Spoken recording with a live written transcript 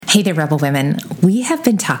Hey there, Rebel Women. We have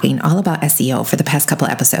been talking all about SEO for the past couple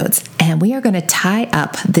episodes, and we are going to tie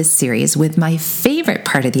up this series with my favorite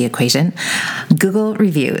part of the equation, Google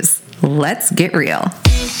reviews. Let's get real.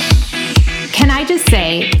 Can I just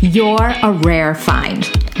say, you're a rare find.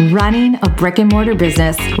 Running a brick and mortar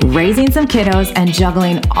business, raising some kiddos, and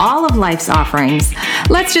juggling all of life's offerings.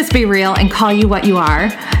 Let's just be real and call you what you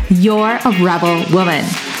are. You're a rebel woman.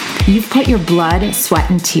 You've put your blood,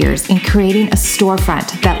 sweat, and tears in creating a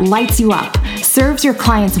storefront that lights you up, serves your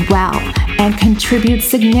clients well, and contributes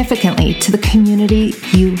significantly to the community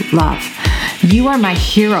you love. You are my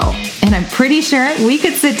hero, and I'm pretty sure we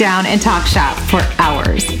could sit down and talk shop for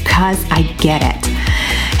hours, because I get it.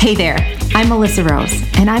 Hey there, I'm Melissa Rose,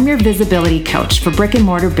 and I'm your visibility coach for brick and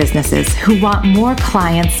mortar businesses who want more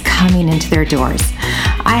clients coming into their doors.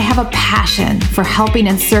 I have a passion for helping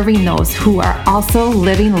and serving those who are also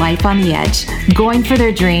living life on the edge, going for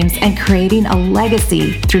their dreams, and creating a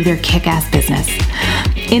legacy through their kick-ass business.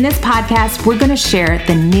 In this podcast, we're going to share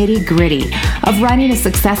the nitty-gritty of running a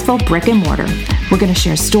successful brick and mortar. We're going to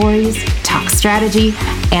share stories, talk strategy,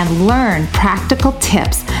 and learn practical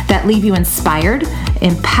tips that leave you inspired,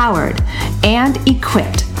 empowered, and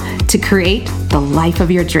equipped to create the life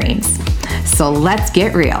of your dreams. So let's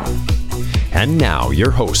get real. And now,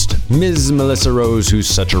 your host, Ms. Melissa Rose, who's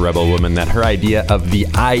such a rebel woman that her idea of the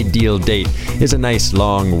ideal date is a nice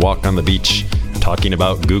long walk on the beach, talking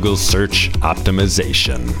about Google search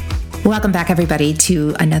optimization. Welcome back, everybody,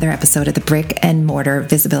 to another episode of the Brick and Mortar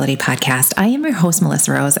Visibility Podcast. I am your host,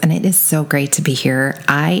 Melissa Rose, and it is so great to be here.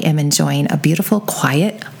 I am enjoying a beautiful,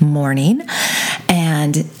 quiet morning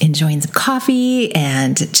and enjoying some coffee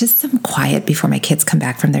and just some quiet before my kids come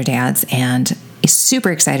back from their dads, and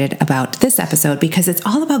super excited about this episode because it's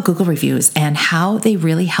all about Google reviews and how they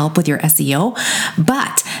really help with your SEO,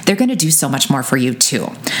 but they're going to do so much more for you too.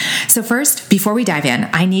 So first, before we dive in,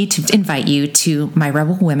 I need to invite you to my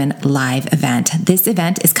Rebel Women live event. This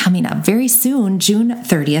event is coming up very soon, June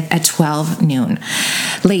 30th at 12 noon.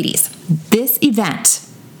 Ladies, this event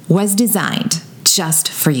was designed just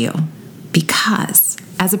for you because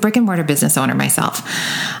as a brick and mortar business owner myself,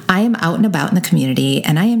 I am out and about in the community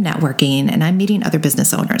and I am networking and I'm meeting other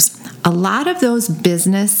business owners. A lot of those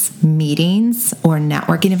business meetings or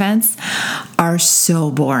networking events are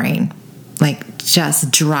so boring, like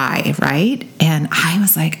just dry, right? And I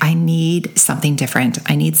was like, I need something different.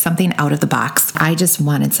 I need something out of the box. I just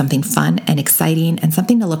wanted something fun and exciting and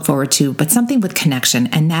something to look forward to, but something with connection.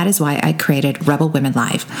 And that is why I created Rebel Women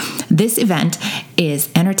Live. This event is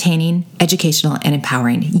entertaining, educational, and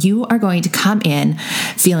empowering. You are going to come in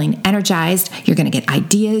feeling energized. You're going to get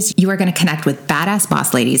ideas. You are going to connect with badass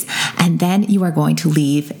boss ladies. And then you are going to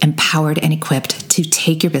leave empowered and equipped to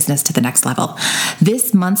take your business to the next level.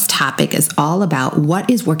 This month's topic is all about what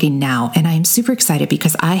is working now. And I am super excited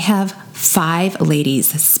because I have 5 ladies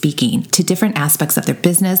speaking to different aspects of their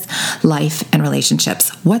business, life, and relationships.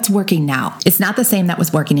 What's working now? It's not the same that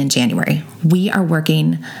was working in January. We are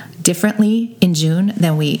working differently in June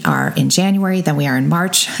than we are in January, than we are in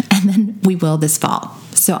March, and then we will this fall.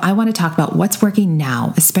 So I want to talk about what's working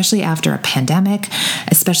now, especially after a pandemic,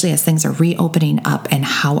 especially as things are reopening up, and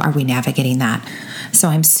how are we navigating that? So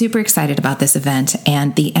I'm super excited about this event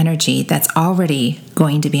and the energy that's already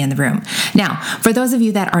going to be in the room. Now, for those of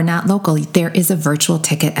you that are not local, there is a virtual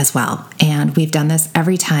ticket as well. And we've done this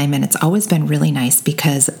every time, and it's always been really nice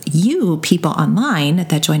because you people online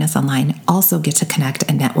that join us online also get to connect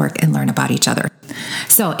and network and learn about each other.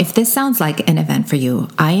 So if this sounds like an event for you,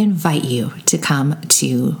 I invite you to come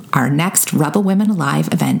to our next Rebel Women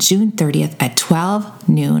Live event, June 30th at 12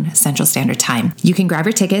 noon Central Standard Time. You can grab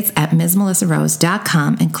your tickets at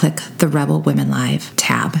MsMelissaRose.com and click the Rebel Women Live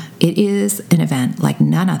tab. It is an event like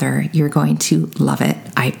none other. You're going to love it,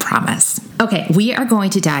 I promise. Okay, we are going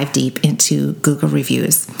to dive deep into Google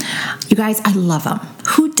reviews. You guys, I love them.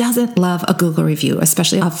 Who doesn't love a Google review,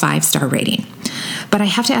 especially a 5-star rating? But I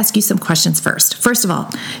have to ask you some questions first. First of all,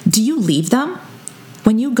 do you leave them?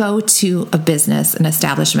 When you go to a business, an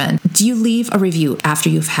establishment, do you leave a review after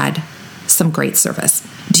you've had some great service?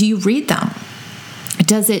 Do you read them?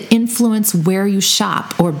 Does it influence where you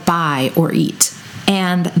shop or buy or eat?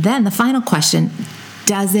 And then the final question,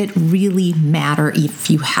 does it really matter if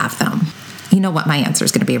you have them? You know what my answer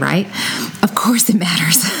is going to be, right? Of course it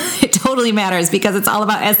matters. It totally matters because it's all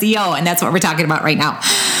about SEO, and that's what we're talking about right now.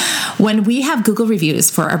 When we have Google reviews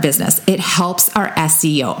for our business, it helps our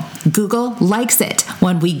SEO. Google likes it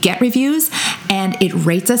when we get reviews, and it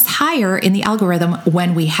rates us higher in the algorithm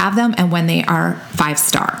when we have them and when they are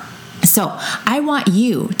 5-star. So I want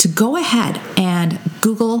you to go ahead and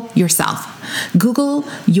Google yourself. Google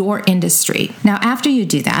your industry. Now, after you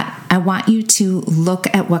do that, I want you to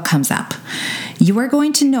look at what comes up. You are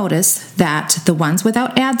going to notice that the ones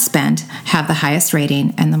without ad spend have the highest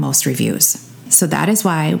rating and the most reviews. So that is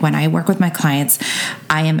why when I work with my clients,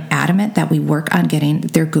 I am adamant that we work on getting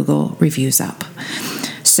their Google reviews up.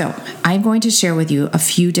 So I'm going to share with you a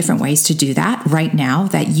few different ways to do that right now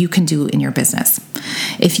that you can do in your business.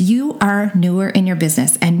 If you are newer in your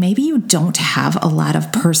business and maybe you don't have a lot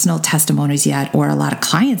of personal testimonies yet or a lot of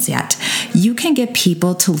clients yet, you can get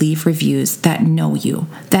people to leave reviews that know you,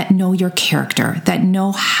 that know your character, that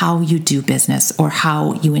know how you do business or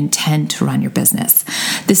how you intend to run your business.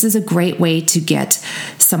 This is a great way to get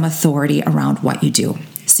some authority around what you do.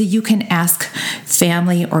 So you can ask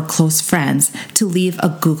family or close friends to leave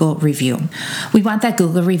a Google review. We want that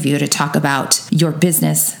Google review to talk about your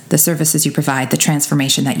business, the services you provide, the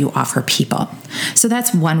transformation that you offer people. So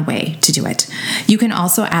that's one way to do it. You can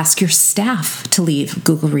also ask your staff to leave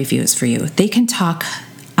Google reviews for you. They can talk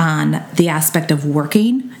on the aspect of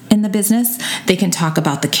working in the business. They can talk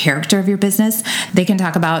about the character of your business. They can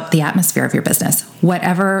talk about the atmosphere of your business.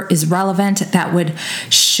 Whatever is relevant that would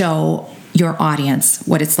show your audience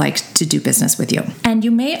what it's like to do business with you. And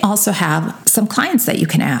you may also have some clients that you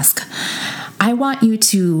can ask. I want you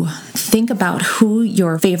to think about who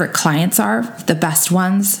your favorite clients are, the best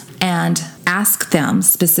ones, and ask them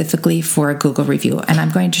specifically for a Google review. And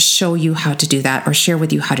I'm going to show you how to do that or share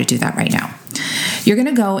with you how to do that right now. You're going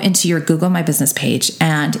to go into your Google My Business page,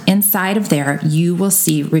 and inside of there, you will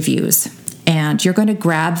see reviews. And you're going to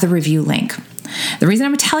grab the review link. The reason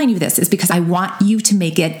I'm telling you this is because I want you to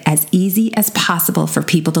make it as easy as possible for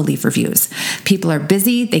people to leave reviews. People are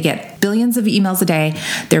busy. They get billions of emails a day.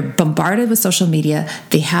 They're bombarded with social media.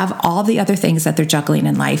 They have all the other things that they're juggling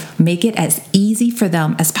in life. Make it as easy for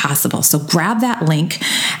them as possible. So grab that link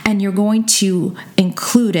and you're going to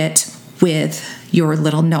include it with your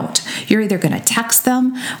little note. You're either going to text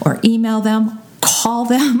them or email them, call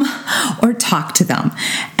them, or talk to them.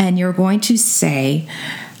 And you're going to say,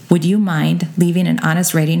 would you mind leaving an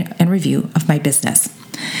honest rating and review of my business?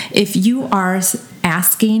 If you are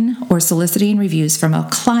asking or soliciting reviews from a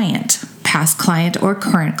client, past client or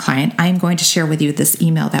current client, I'm going to share with you this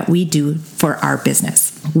email that we do for our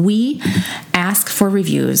business. We ask for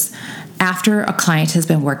reviews after a client has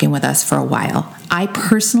been working with us for a while. I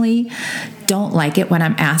personally don't like it when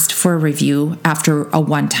I'm asked for a review after a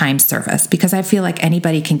one-time service because I feel like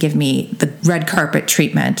anybody can give me the red carpet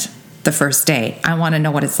treatment the first day. I want to know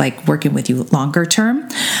what it's like working with you longer term.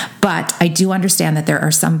 But I do understand that there are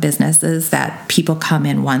some businesses that people come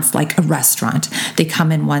in once, like a restaurant. They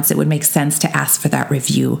come in once. It would make sense to ask for that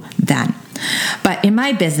review then. But in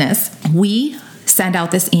my business, we send out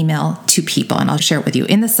this email to people, and I'll share it with you.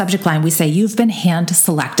 In the subject line, we say, you've been hand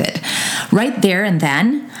selected. Right there and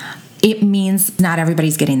then, it means not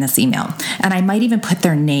everybody's getting this email. And I might even put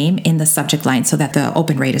their name in the subject line so that the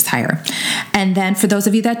open rate is higher. And then for those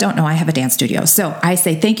of you that don't know, I have a dance studio. So I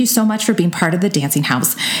say, thank you so much for being part of the Dancing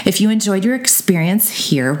House. If you enjoyed your experience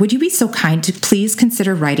here, would you be so kind to please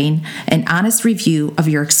consider writing an honest review of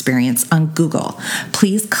your experience on Google?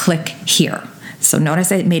 Please click here. So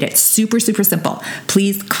notice I made it super, super simple.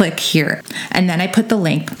 Please click here. And then I put the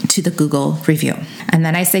link to the Google review. And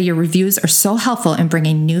then I say your reviews are so helpful in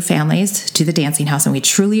bringing new families to the Dancing House, and we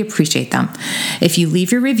truly appreciate them. If you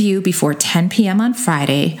leave your review before 10 p.m. on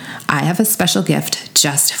Friday, I have a special gift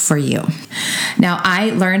just for you. Now, I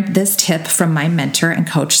learned this tip from my mentor and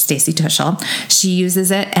coach, Stacy Tuschel. She uses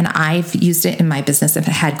it, and I've used it in my business and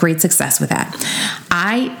had great success with that.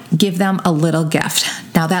 I give them a little gift.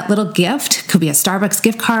 Now, that little gift could be a Starbucks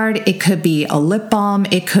gift card. It could be a lip balm.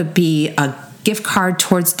 It could be a gift card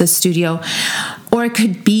towards the studio, or it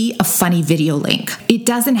could be a funny video link. It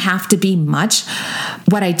doesn't have to be much.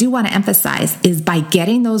 What I do want to emphasize is by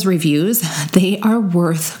getting those reviews, they are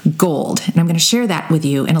worth gold. And I'm going to share that with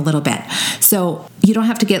you in a little bit. So you don't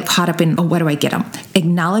have to get caught up in, oh, what do I get them?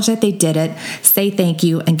 Acknowledge that they did it, say thank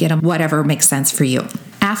you, and get them whatever makes sense for you.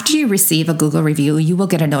 After you receive a Google review, you will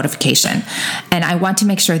get a notification. And I want to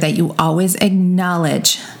make sure that you always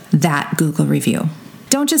acknowledge that Google review.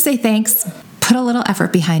 Don't just say thanks. Put a little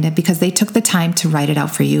effort behind it because they took the time to write it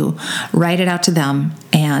out for you. Write it out to them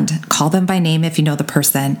and call them by name if you know the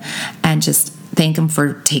person and just thank them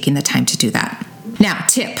for taking the time to do that. Now,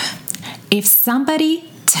 tip. If somebody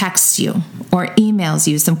texts you or emails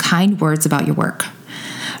you some kind words about your work,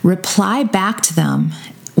 reply back to them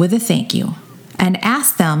with a thank you and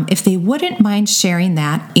ask them if they wouldn't mind sharing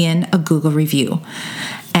that in a Google review.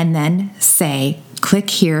 And then say, click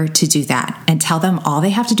here to do that, and tell them all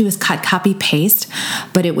they have to do is cut, copy, paste,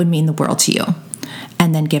 but it would mean the world to you.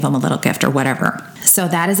 And then give them a little gift or whatever. So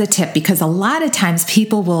that is a tip, because a lot of times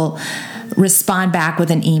people will respond back with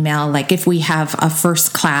an email. Like if we have a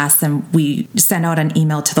first class and we send out an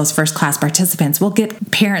email to those first class participants, we'll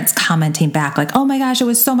get parents commenting back like, oh my gosh, it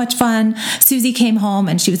was so much fun. Susie came home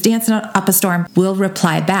and she was dancing up a storm. We'll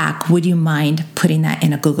reply back, would you mind putting that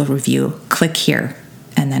in a Google review? Click here.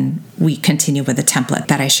 And then we continue with the template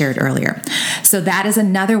that I shared earlier. So that is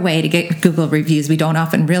another way to get Google reviews. We don't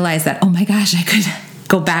often realize that, oh my gosh, I could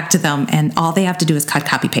go back to them, and all they have to do is cut,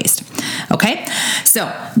 copy, paste. Okay?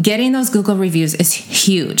 So getting those Google reviews is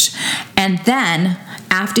huge. And then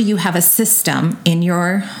after you have a system in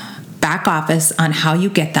your back office on how you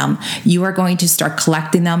get them, you are going to start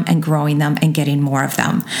collecting them and growing them and getting more of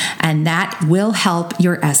them. And that will help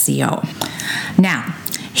your SEO. Now,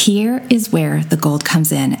 here is where the gold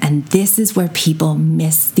comes in, and this is where people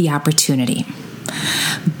miss the opportunity.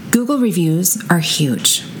 Google reviews are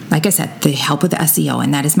huge. Like I said, they help with the SEO,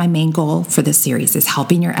 and that is my main goal for this series, is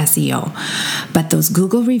helping your SEO. But those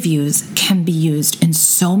Google reviews can be used in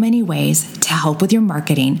so many ways to help with your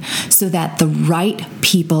marketing so that the right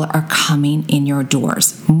people are coming in your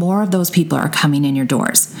doors. More of those people are coming in your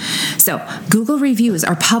doors. So Google reviews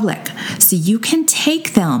are public, so you can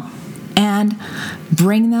take them and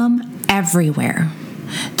bring them everywhere.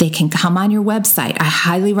 They can come on your website. I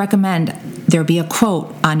highly recommend there be a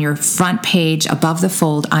quote on your front page above the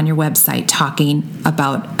fold on your website talking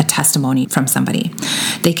about a testimony from somebody.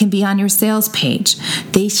 They can be on your sales page.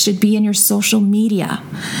 They should be in your social media.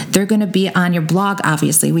 They're going to be on your blog,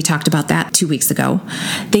 obviously. We talked about that 2 weeks ago.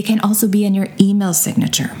 They can also be in your email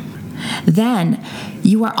signature. Then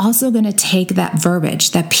you are also going to take that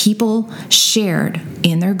verbiage that people shared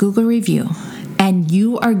in their Google review, and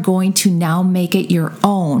you are going to now make it your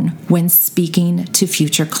own when speaking to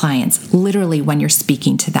future clients, literally when you're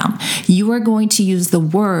speaking to them. You are going to use the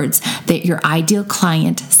words that your ideal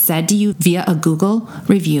client said to you via a Google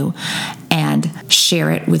review and share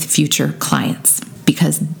it with future clients,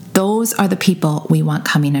 because those are the people we want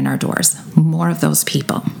coming in our doors, more of those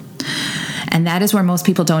people. And that is where most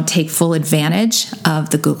people don't take full advantage of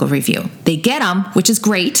the Google review. They get them, which is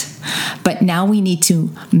great, but now we need to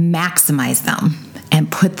maximize them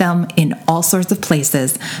and put them in all sorts of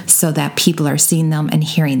places so that people are seeing them and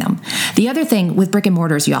hearing them. The other thing with brick and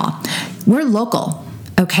mortars, y'all, we're local,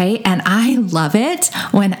 okay? And I love it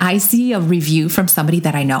when I see a review from somebody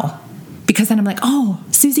that I know, because then I'm like, oh,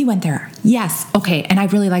 Susie went there. Yes, okay, and I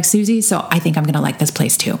really like Susie, so I think I'm going to like this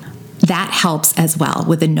place too. That helps as well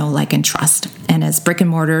with the know, like, and trust. And as brick and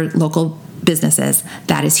mortar local businesses,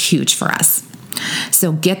 that is huge for us.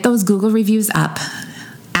 So get those Google reviews up,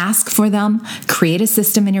 ask for them, create a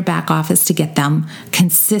system in your back office to get them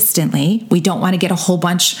consistently. We don't want to get a whole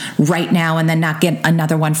bunch right now and then not get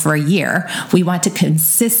another one for a year. We want to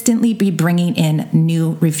consistently be bringing in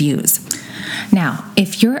new reviews. Now,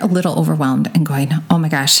 if you're a little overwhelmed and going, oh my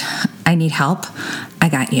gosh, I need help, I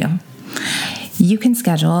got you. You can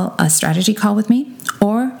schedule a strategy call with me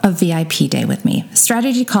or a VIP day with me.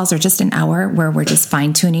 Strategy calls are just an hour where we're just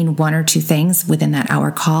fine-tuning one or two things within that hour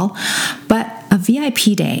call. But a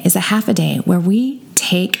VIP day is a half a day where we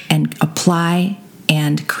take and apply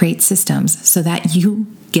and create systems so that you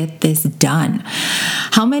get this done.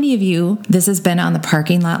 How many of you, this has been on the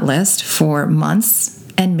parking lot list for months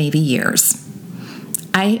and maybe years?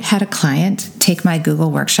 I had a client take my Google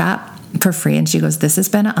workshop for free, and she goes, this has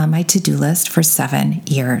been on my to-do list for 7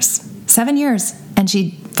 years. 7 years, and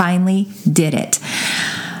she finally did it.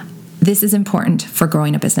 This is important for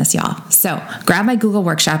growing a business, y'all. So grab my Google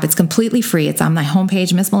workshop. It's completely free. It's on my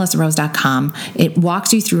homepage, MissMelissaRose.com. It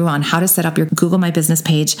walks you through on how to set up your Google My Business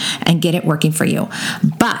page and get it working for you.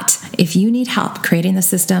 But if you need help creating the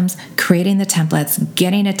systems, creating the templates,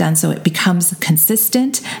 getting it done so it becomes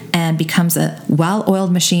consistent and becomes a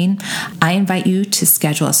well-oiled machine, I invite you to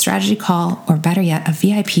schedule a strategy call, or better yet, a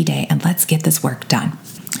VIP day, and let's get this work done.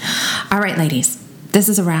 All right, ladies, this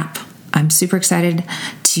is a wrap. I'm super excited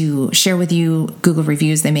to share with you Google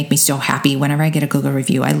reviews. They make me so happy. Whenever I get a Google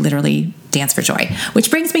review, I literally dance for joy.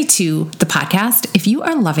 Which brings me to the podcast. If you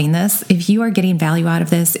are loving this, if you are getting value out of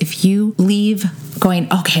this, if you leave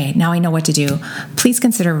going, okay, now I know what to do, please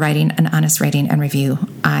consider writing an honest rating and review.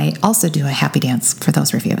 I also do a happy dance for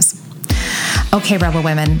those reviews. Okay, Rebel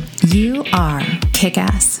Women, you are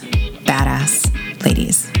kick-ass, badass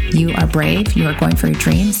ladies. You are brave. You are going for your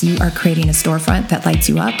dreams. You are creating a storefront that lights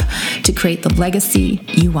you up to create the legacy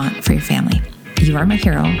you want for your family. You are my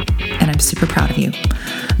hero, and I'm super proud of you.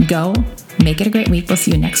 Go, make it a great week. We'll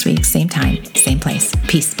see you next week, same time, same place.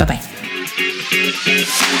 Peace. Bye-bye.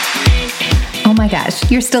 Oh my my gosh,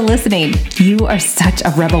 you're still listening. You are such a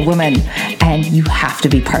rebel woman, and you have to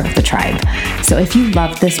be part of the tribe. So if you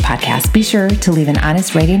love this podcast, be sure to leave an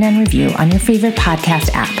honest rating and review on your favorite podcast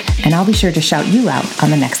app, and I'll be sure to shout you out on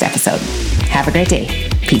the next episode. Have a great day.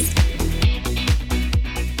 Peace.